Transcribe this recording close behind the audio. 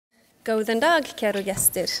Goden dag, kære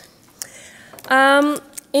gäster.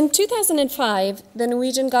 In 2005, the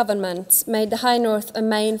Norwegian government made the High North a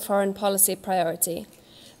main foreign policy priority.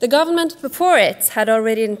 The government before it had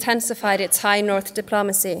already intensified its High North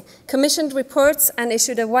diplomacy, commissioned reports and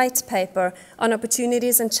issued a white paper on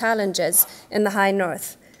opportunities and challenges in the High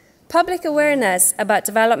North. Public awareness about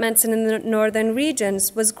developments in the northern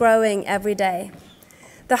regions was growing every day.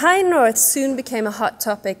 The High North soon became a hot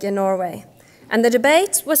topic in Norway, and the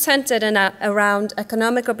debate was centered around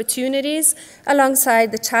economic opportunities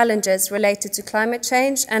alongside the challenges related to climate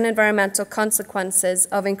change and environmental consequences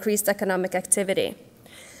of increased economic activity.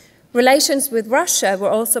 Relations with Russia were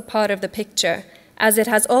also part of the picture, as it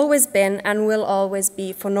has always been and will always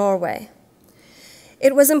be for Norway.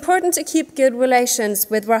 It was important to keep good relations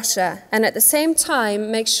with Russia and at the same time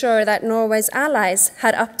make sure that Norway's allies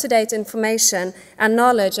had up-to-date information and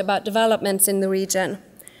knowledge about developments in the region.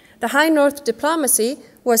 The High North diplomacy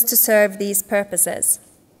was to serve these purposes.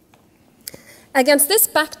 Against this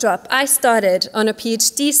backdrop, I started on a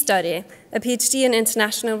PhD study, a PhD in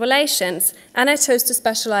international relations, and I chose to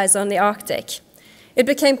specialize on the Arctic. It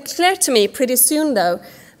became clear to me pretty soon, though,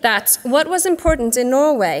 that what was important in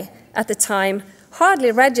Norway at the time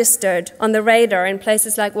hardly registered on the radar in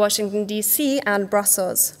places like Washington, D.C. and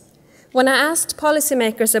Brussels. When I asked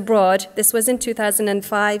policymakers abroad, this was in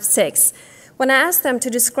 2005-06, when I asked them to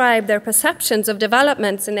describe their perceptions of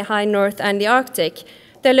developments in the High North and the Arctic,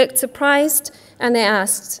 they looked surprised and they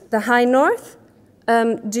asked, "The High North?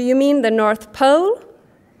 Do you mean the North Pole?"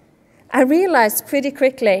 I realized pretty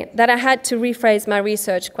quickly that I had to rephrase my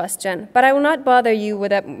research question, but I will not bother you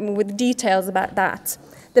with details about that.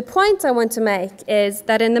 The point I want to make is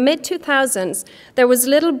that in the mid-2000s, there was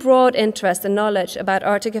little broad interest and knowledge about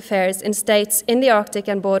Arctic affairs in states in the Arctic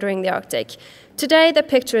and bordering the Arctic. Today, the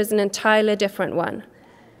picture is an entirely different one.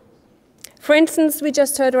 For instance, we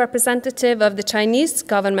just heard a representative of the Chinese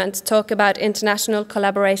government talk about international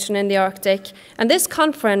collaboration in the Arctic, and this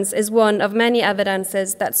conference is one of many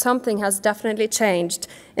evidences that something has definitely changed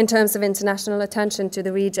in terms of international attention to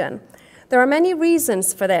the region. There are many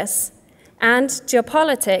reasons for this, and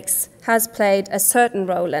geopolitics has played a certain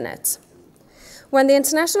role in it. When the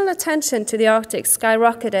international attention to the Arctic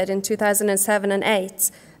skyrocketed in 2007 and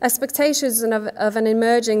 2008, expectations of an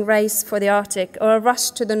emerging race for the Arctic or a rush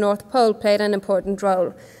to the North Pole played an important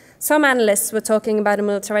role. Some analysts were talking about a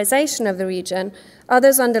militarization of the region.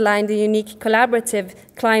 Others underlined the unique collaborative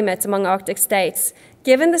climate among Arctic states.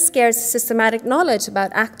 Given the scarce systematic knowledge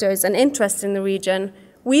about actors and interests in the region,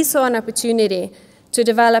 we saw an opportunity to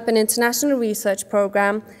develop an international research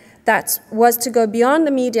program that was to go beyond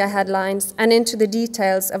the media headlines and into the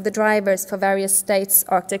details of the drivers for various states'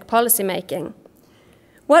 Arctic policymaking.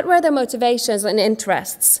 What were their motivations and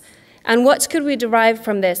interests, and what could we derive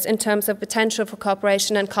from this in terms of potential for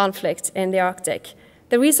cooperation and conflict in the Arctic?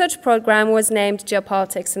 The research program was named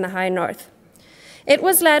Geopolitics in the High North. It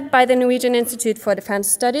was led by the Norwegian Institute for Defense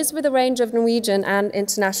Studies with a range of Norwegian and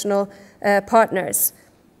international partners.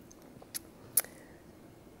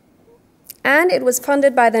 And it was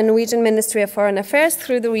funded by the Norwegian Ministry of Foreign Affairs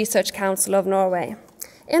through the Research Council of Norway.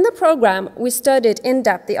 In the program, we studied in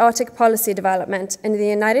depth the Arctic policy development in the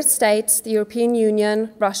United States, the European Union,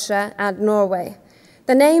 Russia, and Norway.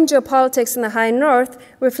 The name Geopolitics in the High North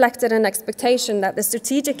reflected an expectation that the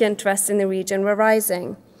strategic interests in the region were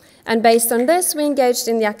rising. And based on this, we engaged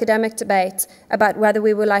in the academic debate about whether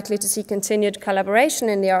we were likely to see continued collaboration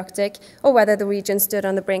in the Arctic or whether the region stood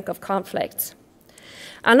on the brink of conflict.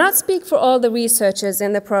 I'll not speak for all the researchers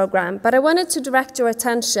in the program, but I wanted to direct your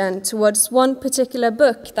attention towards one particular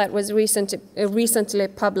book that was recently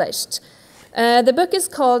published. The book is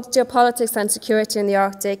called Geopolitics and Security in the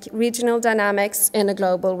Arctic, Regional Dynamics in a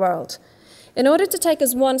Global World. In order to take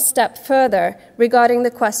us one step further regarding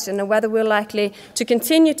the question of whether we're likely to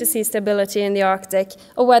continue to see stability in the Arctic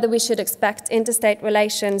or whether we should expect interstate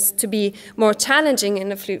relations to be more challenging in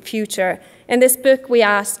the future, in this book we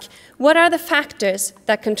ask, what are the factors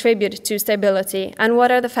that contribute to stability and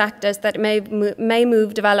what are the factors that may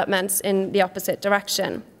move developments in the opposite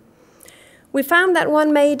direction? We found that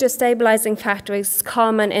one major stabilizing factor is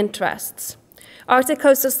common interests. Arctic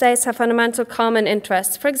coastal states have fundamental common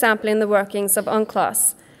interests, for example, in the workings of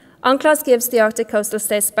UNCLOS. UNCLOS gives the Arctic coastal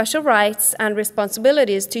states special rights and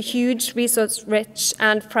responsibilities to huge, resource-rich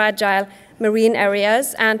and fragile marine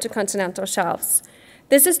areas and to continental shelves.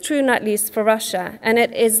 This is true not least for Russia, and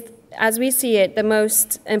it is, as we see it, the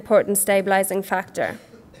most important stabilizing factor.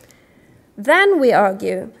 Then, we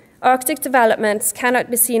argue, Arctic developments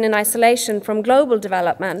cannot be seen in isolation from global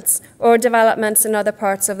developments or developments in other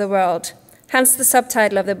parts of the world. Hence the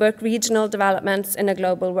subtitle of the book, Regional Developments in a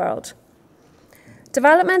Global World.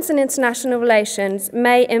 Developments in international relations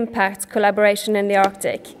may impact collaboration in the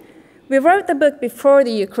Arctic. We wrote the book before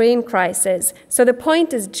the Ukraine crisis, so the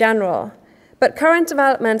point is general. But current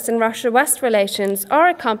developments in Russia-West relations are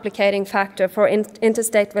a complicating factor for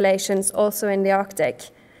interstate relations also in the Arctic.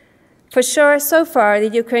 For sure, so far, the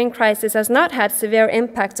Ukraine crisis has not had severe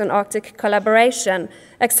impact on Arctic collaboration,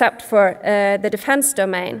 except for the defense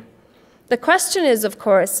domain. The question is, of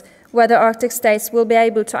course, whether Arctic states will be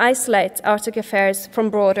able to isolate Arctic affairs from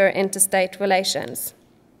broader interstate relations.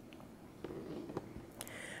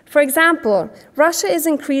 For example, Russia is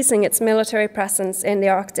increasing its military presence in the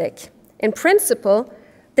Arctic. In principle,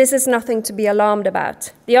 this is nothing to be alarmed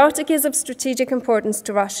about. The Arctic is of strategic importance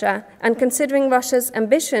to Russia, and considering Russia's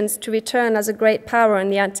ambitions to return as a great power in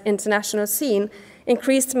the international scene,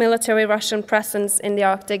 increased military Russian presence in the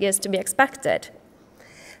Arctic is to be expected.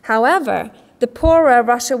 However, the poorer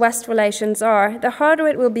Russia-West relations are, the harder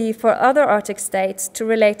it will be for other Arctic states to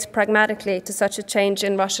relate pragmatically to such a change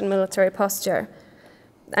in Russian military posture.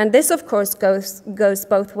 And this, of course, goes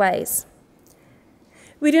both ways.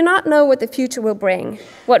 We do not know what the future will bring.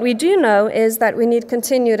 What we do know is that we need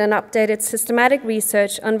continued and updated systematic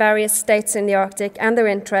research on various states in the Arctic and their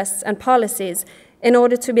interests and policies in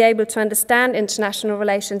order to be able to understand international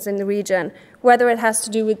relations in the region, whether it has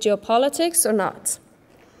to do with geopolitics or not.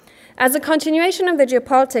 As a continuation of the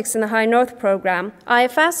Geopolitics in the High North program,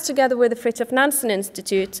 IFS, together with the Fridtjof Nansen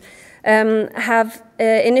Institute, have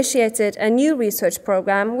initiated a new research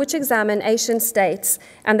program which examines Asian states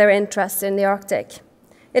and their interests in the Arctic.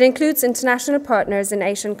 It includes international partners in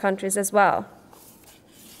Asian countries as well.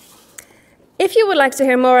 If you would like to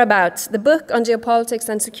hear more about the book on geopolitics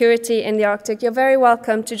and security in the Arctic, you're very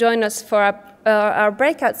welcome to join us for our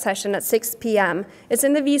breakout session at 6 p.m. It's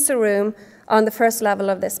in the Visa room on the first level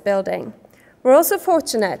of this building. We're also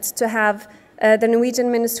fortunate to have the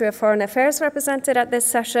Norwegian Ministry of Foreign Affairs represented at this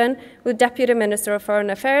session, with Deputy Minister of Foreign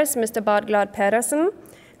Affairs, Mr. Badglad Pedersen,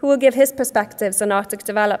 who will give his perspectives on Arctic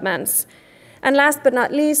developments. And last but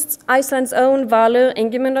not least, Iceland's own Valur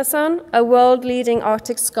Ingimundarson, a world-leading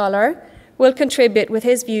Arctic scholar, will contribute with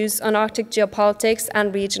his views on Arctic geopolitics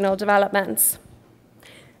and regional developments.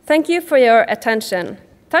 Thank you for your attention.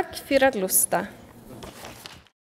 Takk for at lusta.